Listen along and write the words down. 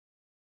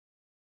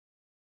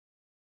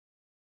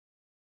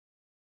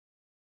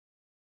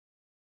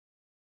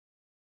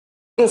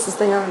Is this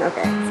thing on?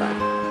 Okay, it's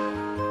on.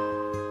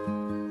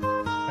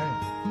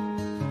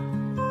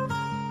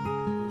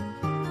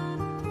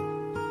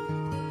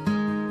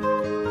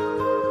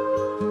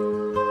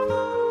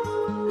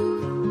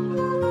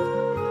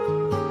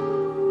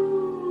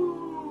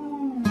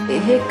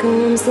 Here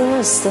comes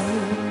the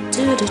sun,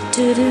 do do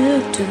do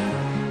do do.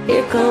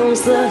 Here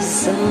comes the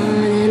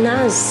sun, and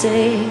I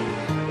say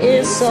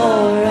it's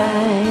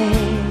alright.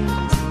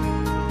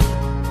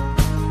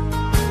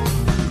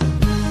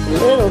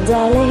 Little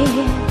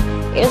darling,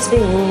 it's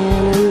been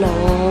a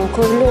long,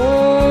 cold,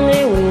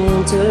 lonely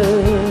winter.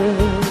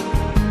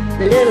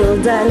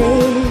 Little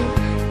darling,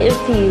 it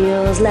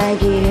feels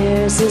like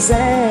years since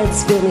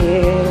it's been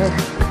here.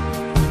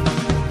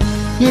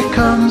 Here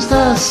comes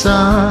the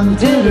sun,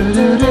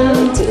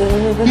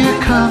 doo-doo-doo-doo.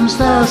 Here comes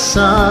the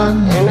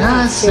sun, and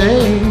I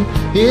say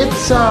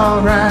it's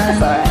alright.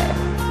 It's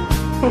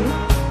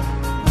alright.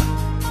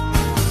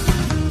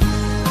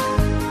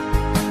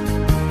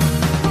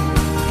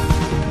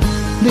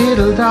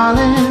 Little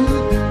darling,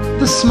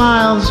 the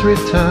smiles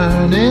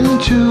return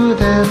into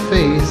their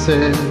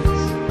faces.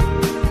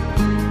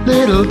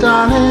 Little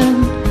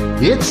darling,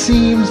 it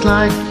seems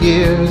like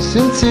years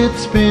since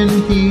it's been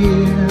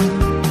here.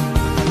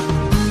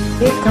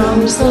 Here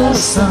comes the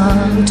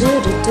sun, do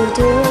do do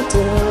do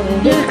do.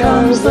 Here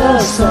comes the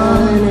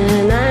sun,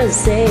 and I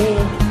say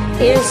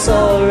it's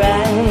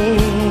alright.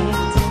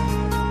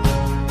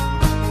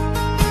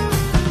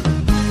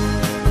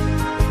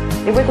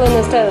 You're wiggling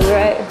those toes,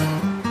 right?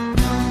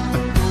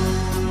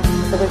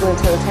 The wiggling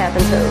toe tap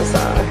into the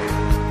song.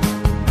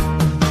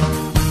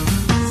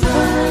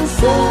 Sun,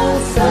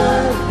 sun,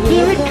 sun,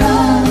 Here it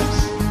comes.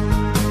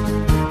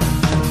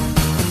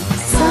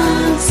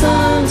 Sun,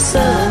 sun,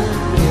 sun,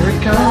 Here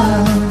it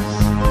comes.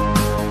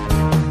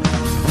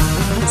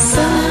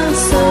 sun,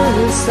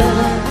 sun,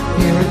 sun.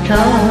 Here it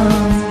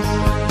comes.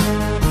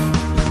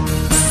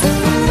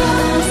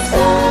 Sun,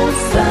 sun,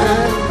 sun.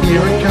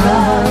 Here it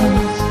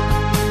comes.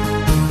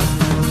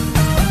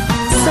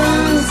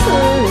 Sun,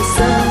 sun,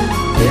 sun.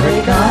 Here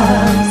it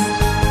comes.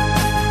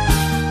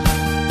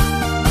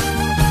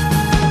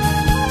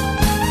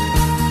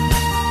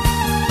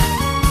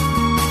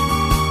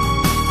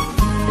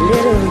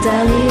 Little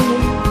darling,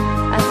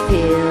 I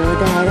feel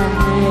that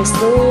I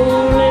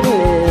slowly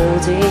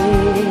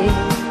melting.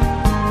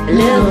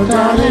 Little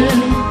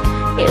darling,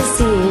 it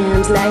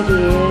seems like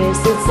years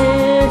since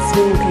it's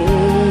been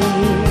clear.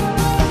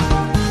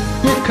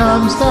 Here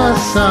comes the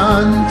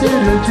sun,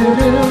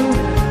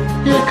 doo-doo-doo-doo.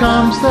 Here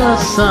comes the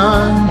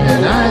sun,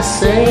 and I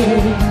say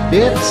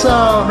it's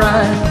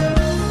alright.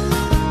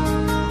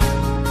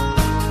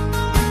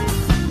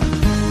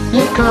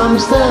 Here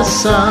comes the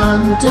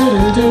sun,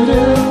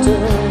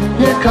 doo-doo-doo-doo.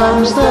 Here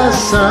comes the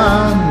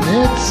sun,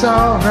 it's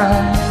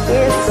alright.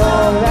 It's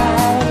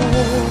alright.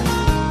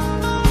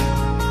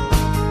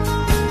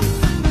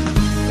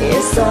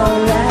 It's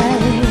alright.